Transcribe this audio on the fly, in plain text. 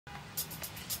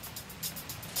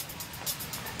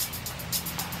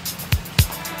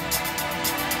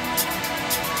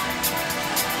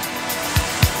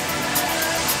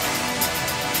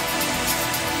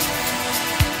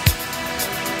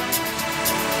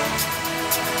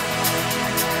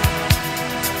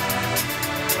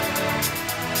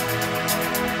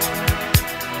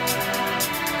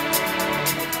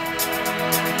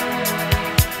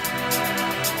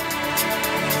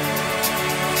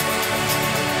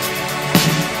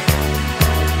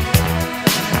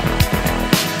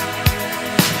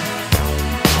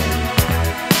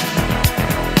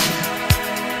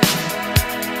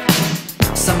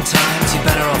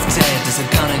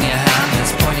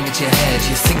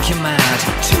think you're mad,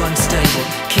 too unstable,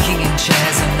 kicking in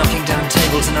chairs and knocking down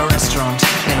tables in a restaurant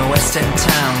in a West End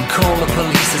town. Call the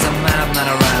police, there's a madman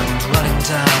around, running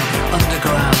down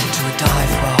underground to a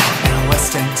dive bar in a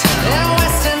West End town. In a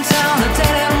West End town, a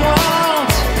dead end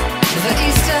world, the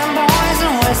East End boys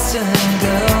and West End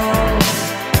girls.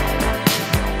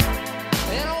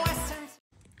 In a West End...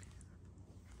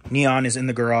 Neon is in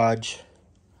the garage.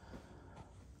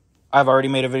 I've already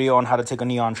made a video on how to take a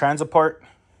Neon trans apart.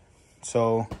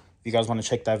 So if you guys want to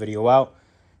check that video out,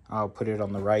 I'll put it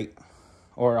on the right,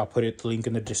 or I'll put the link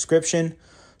in the description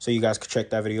so you guys can check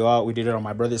that video out. We did it on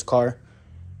my brother's car.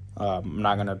 I'm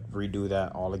not going to redo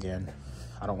that all again.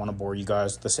 I don't want to bore you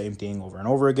guys with the same thing over and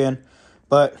over again.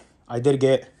 But I did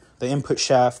get the input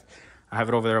shaft. I have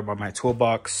it over there by my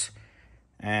toolbox.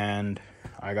 And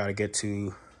I got to get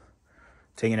to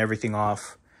taking everything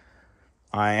off.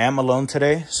 I am alone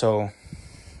today, so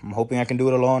I'm hoping I can do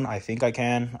it alone. I think I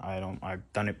can.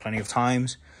 I've done it plenty of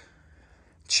times.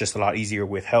 It's just a lot easier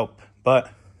with help, but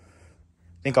I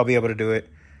think I'll be able to do it.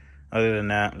 Other than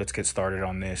that, let's get started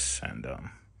on this, and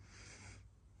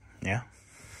yeah.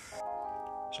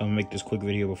 So I'm gonna make this quick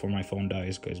video before my phone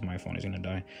dies, because my phone is gonna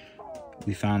die.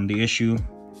 We found the issue.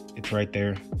 It's right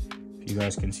there. If you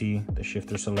guys can see, the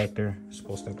shifter selector is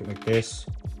supposed to look like this.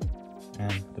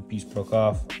 And the piece broke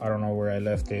off. I don't know where I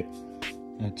left it.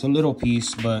 It's a little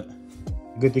piece, but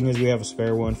good thing is we have a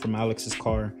spare one from Alex's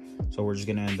car, so we're just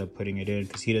gonna end up putting it in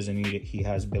because he doesn't need it. He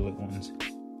has billet ones.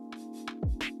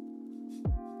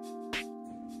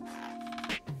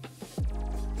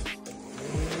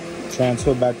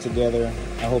 Transfer back together.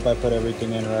 I hope I put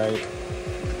everything in right.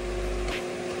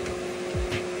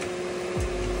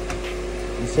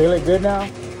 You feel it good now?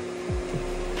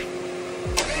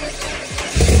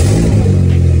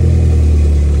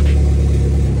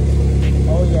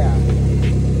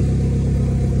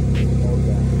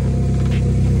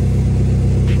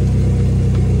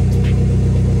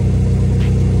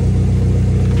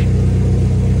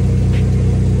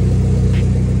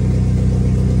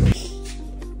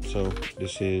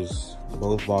 This is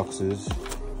both boxes.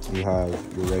 You have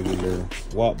your regular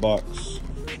Wot Box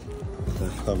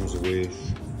that comes with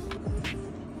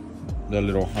the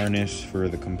little harness for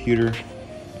the computer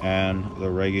and the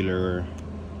regular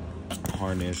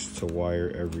harness to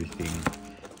wire everything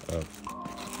up,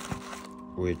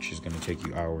 which is going to take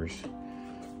you hours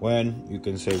when you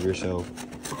can save yourself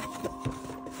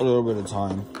a little bit of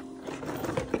time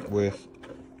with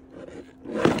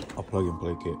a plug and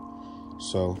play kit.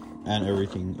 So, and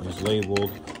everything is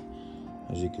labeled.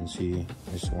 As you can see,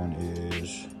 this one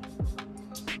is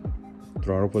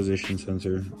throttle position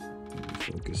sensor.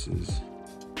 Focuses.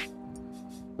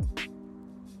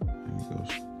 There it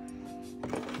goes.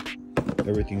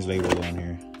 Everything's labeled on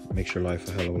here. Makes your life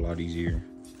a hell of a lot easier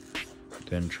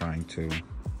than trying to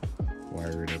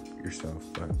wire it up yourself.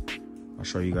 But I'll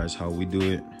show you guys how we do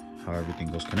it, how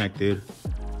everything goes connected,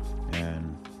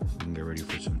 and we can get ready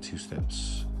for some 2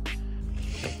 steps.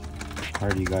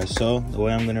 Alrighty guys, so the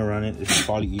way I'm gonna run it is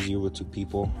probably easier with 2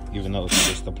 people, even though it's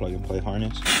just a plug and play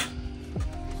harness.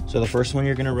 So the first one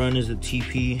you're gonna run is the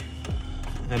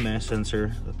TPMS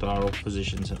sensor, the throttle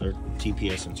position sensor,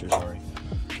 TPS sensor, sorry.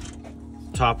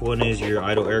 Top one is your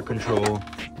idle air control,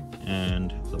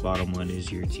 and the bottom one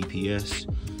is your TPS.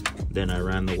 Then I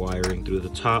ran the wiring through the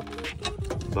top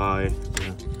by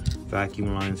the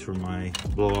vacuum lines for my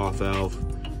blow off valve.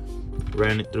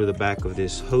 Ran it through the back of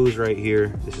this hose right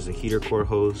here. This is a heater core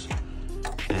hose.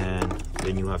 And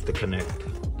then you have to connect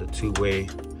the 2-way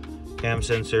cam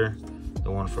sensor,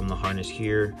 the one from the harness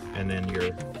here, and then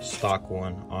your stock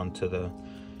one onto the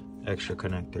extra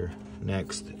connector.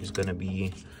 Next is gonna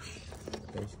be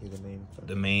basically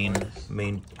the main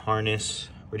harness,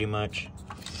 pretty much,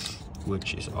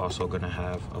 which is also gonna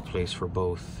have a place for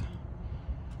both.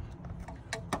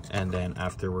 And then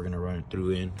after, we're gonna run it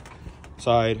through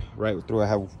inside, right through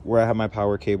where I have my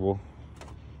power cable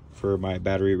for my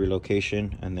battery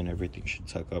relocation, and then everything should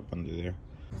tuck up under there.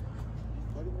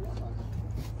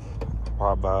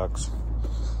 Wot Box.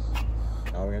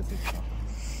 I'm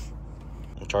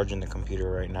charging the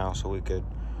computer right now so we could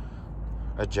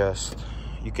adjust.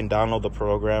 You can download the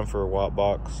program for Wot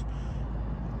Box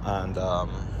and customize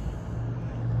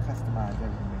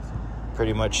everything.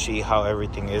 Pretty much see how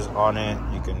everything is on it.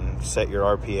 You can set your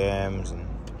RPMs and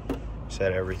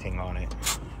set everything on it,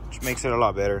 which makes it a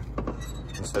lot better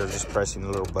instead of just pressing the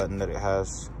little button that it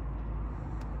has.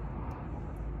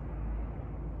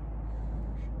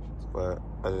 But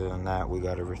other than that, we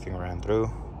got everything ran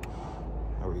through.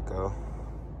 There we go.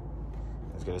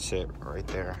 It's gonna sit right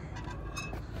there.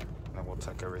 Then we'll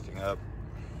tuck everything up.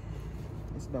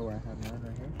 It's about where I have mine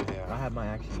right here. Yeah. I have mine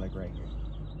actually like right here.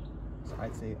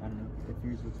 I'd say, I don't know, if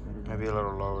yours looks better. Maybe a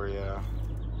little lower, yeah.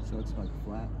 So it's like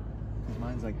flat. Because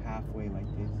mine's like halfway like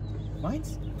this.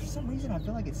 Mine's, for some reason, I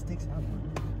feel like it sticks out more.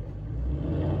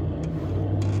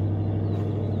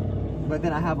 But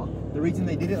then I have the reason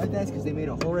they did it like that is because they made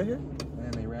a hole right here. And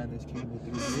then they ran this cable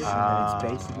through here. And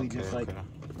then it's basically just like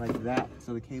that.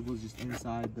 So the cable is just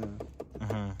inside the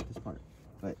this part.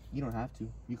 But you don't have to.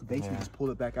 You could basically just pull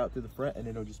it back out through the front and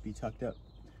it'll just be tucked up.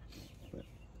 But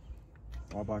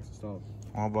Wot Box installed.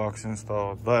 Wot Box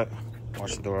installed. But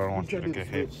watch the door. I don't want you to get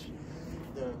hit.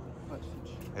 The clutch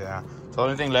switch. Yeah. So the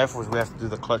only thing left was we have to do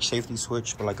the clutch safety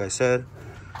switch. But like I said,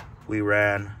 we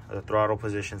ran the throttle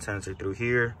position sensor through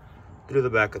here, through the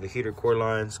back of the heater core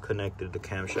lines, connected the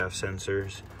camshaft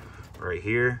sensors right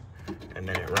here, and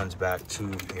then it runs back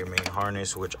to your main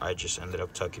harness, which I just ended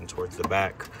up tucking towards the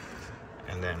back,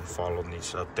 and then followed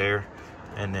these up there.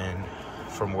 And then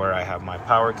from where I have my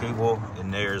power cable,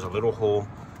 and there's a little hole.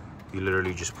 He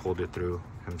literally just pulled it through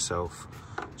himself.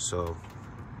 So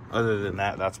other than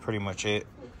that, that's pretty much it.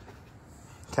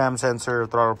 Cam sensor,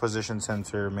 throttle position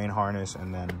sensor, main harness,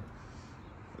 and then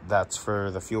that's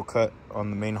for the fuel cut on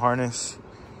the main harness.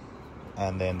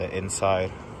 And then the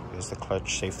inside is the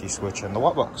clutch safety switch and the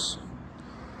Wot Box.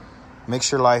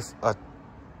 Makes your life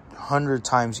 100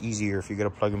 times easier if you get a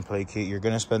plug and play kit. You're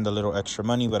gonna spend a little extra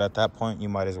money, but at that point you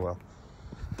might as well.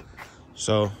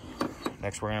 So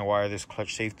next we're gonna wire this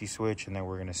clutch safety switch, and then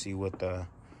we're gonna see what the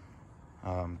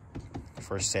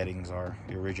first settings are,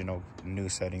 the original new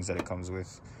settings that it comes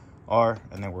with are,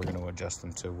 and then we're gonna adjust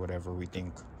them to whatever we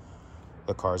think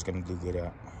the car is gonna do good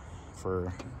at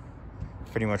for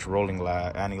pretty much rolling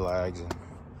anti-lags and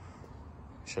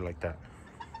shit like that.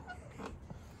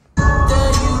 There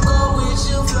you go with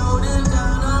you floating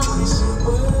down, I wish you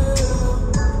will.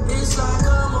 It's like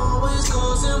I'm always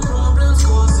causing problems,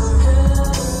 causing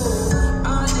hell.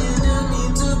 I didn't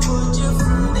mean to put you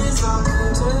through this, I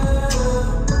can tell.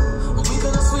 We're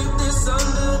gonna sweep this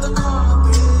under the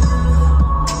carpet.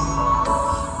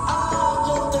 I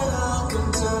hope that I can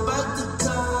turn back the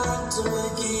time to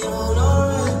make it all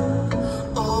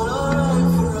alright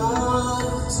for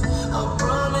us. I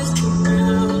promise to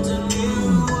build a new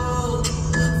world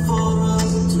for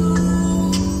us two,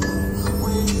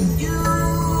 with you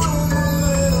and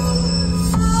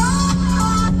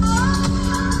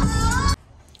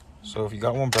So if you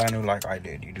got one brand new like I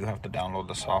did, you do have to download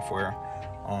the software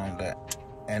on the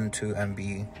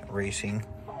N2MB Racing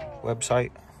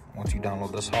website. Once you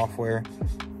download the software,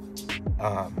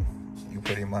 you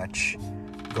pretty much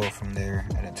go from there,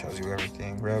 and it tells you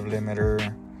everything: rev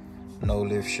limiter, no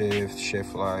lift shift,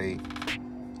 shift light.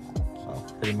 So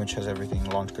pretty much has everything,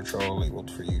 launch control labeled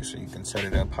for you, so you can set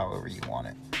it up however you want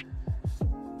it.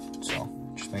 So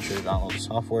just make sure to download the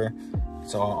software.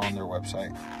 It's all on their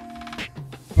website.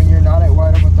 When you're not at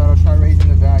wide open throttle, try raising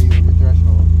the value of your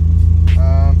threshold.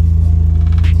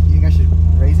 You think I should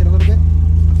raise it a little bit?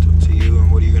 It's up to you.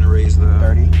 What are you gonna raise the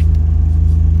 30.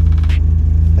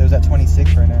 It was at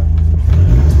 26 right now.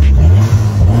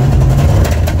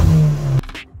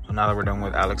 So now that we're done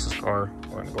with Alex's car,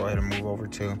 we're gonna go ahead and move over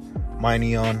to my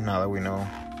Neon, now that we know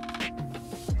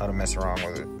how to mess around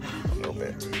with it a little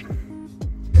bit.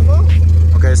 Come on.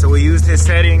 Okay, so we used his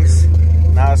settings.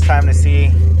 Now it's time to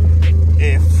see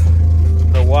if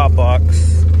the Wot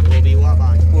Box We'll be Wot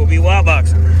Boxing. will be Wot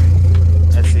Boxing.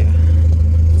 Let's see.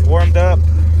 It's warmed up.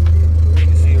 You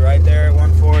can see right there at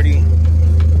 140.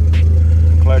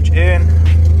 Clutch in.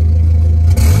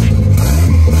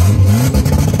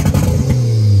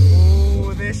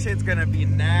 Ooh, this shit's gonna be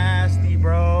nasty,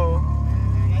 bro.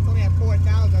 That's only at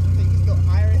 4,000. That's what you can still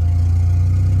hire it.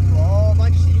 Oh,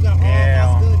 bunch of shit. You got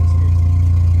all possibilities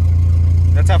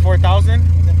here. That's at 4,000?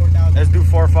 It's at 4,000. Let's do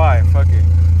 4.5. Fuck it.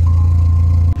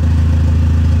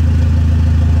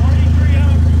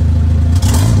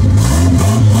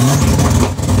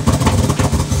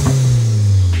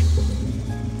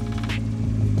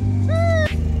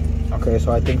 Okay,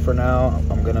 so I think for now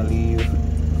I'm gonna leave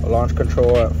a launch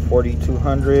control at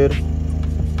 4,200.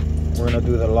 We're gonna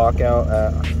do the lockout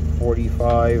at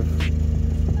 45,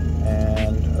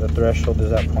 and the threshold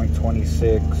is at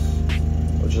 0.26,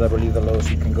 which is I believe the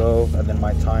lowest you can go. And then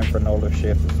my time for no lift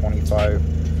shift is 25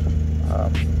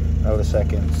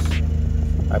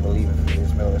 milliseconds. I believe it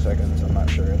is milliseconds, I'm not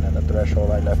sure. And then the threshold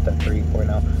I left at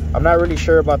 3.0. I'm not really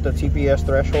sure about the TPS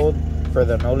threshold for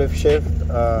the no lift shift,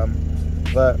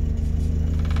 but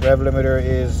rev limiter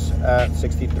is at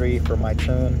 63 for my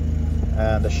tune,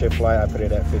 and the shift light I put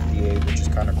it at 58, which is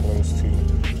kind of close to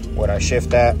what I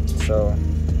shift at. So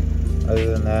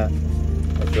other than that,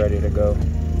 it's ready to go.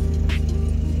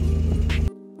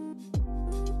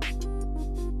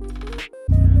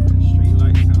 Street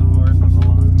light kind of hard.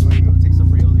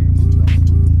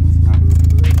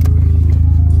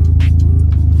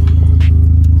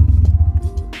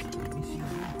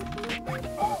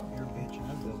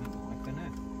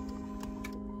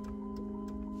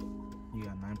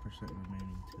 1%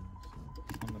 remaining too.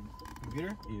 So. On the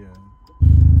computer? Yeah.